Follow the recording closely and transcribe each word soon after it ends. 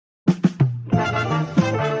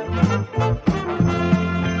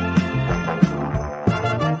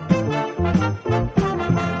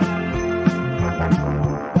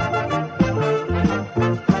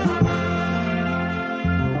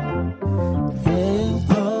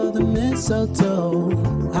mistletoe.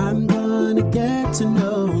 I'm gonna get to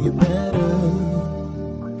know you better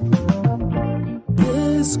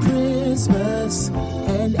this Christmas.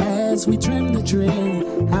 And as we trim the tree,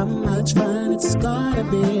 how much fun it's gonna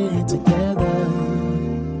be together.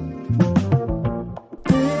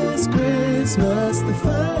 This Christmas, the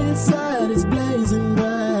fireside is blazing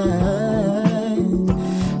bright,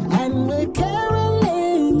 and we're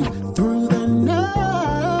caroling through the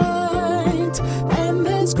night. And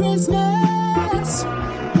this Christmas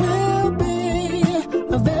will be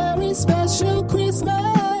a very special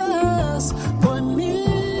Christmas for me.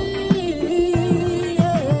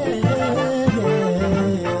 Yeah.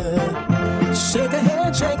 Shake a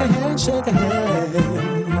hand, shake a hand, shake a hand.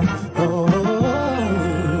 Oh.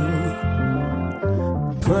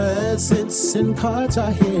 Presents and cards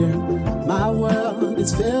are here. My world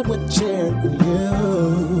is filled with cheer for you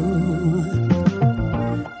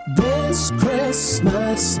this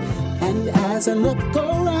Christmas. And as I look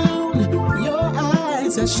around, your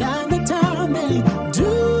eyes that shine the town they do.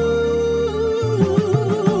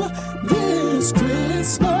 This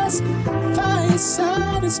Christmas,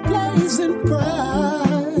 fireside is blazing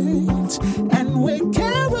bright, and we're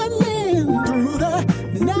caroling through the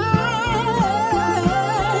night.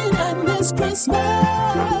 And this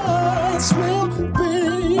Christmas will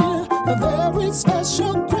be a very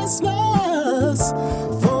special Christmas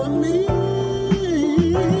for me.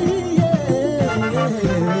 Yeah.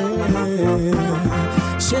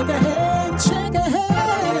 Shake a hand, shake a hand.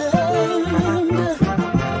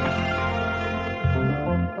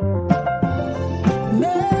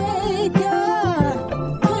 May God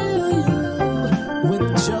fill you with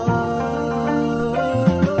joy.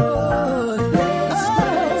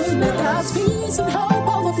 Let God's peace and hope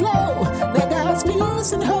overflow. Let God's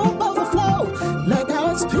peace and hope overflow. Let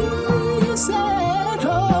God's peace and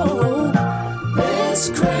hope. This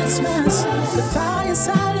Christmas, the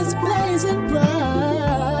fireside is blazing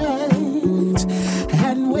bright,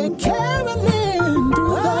 and we're caroling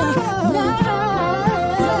through the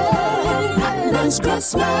night. And this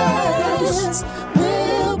Christmas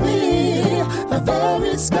will be a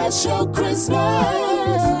very special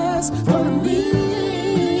Christmas for me.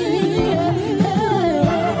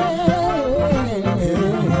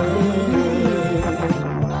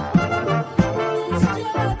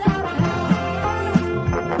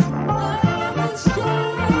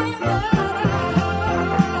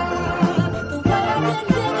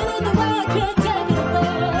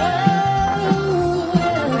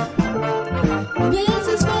 This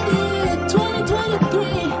is for the year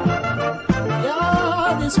 2023.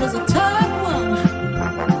 Y'all, this was a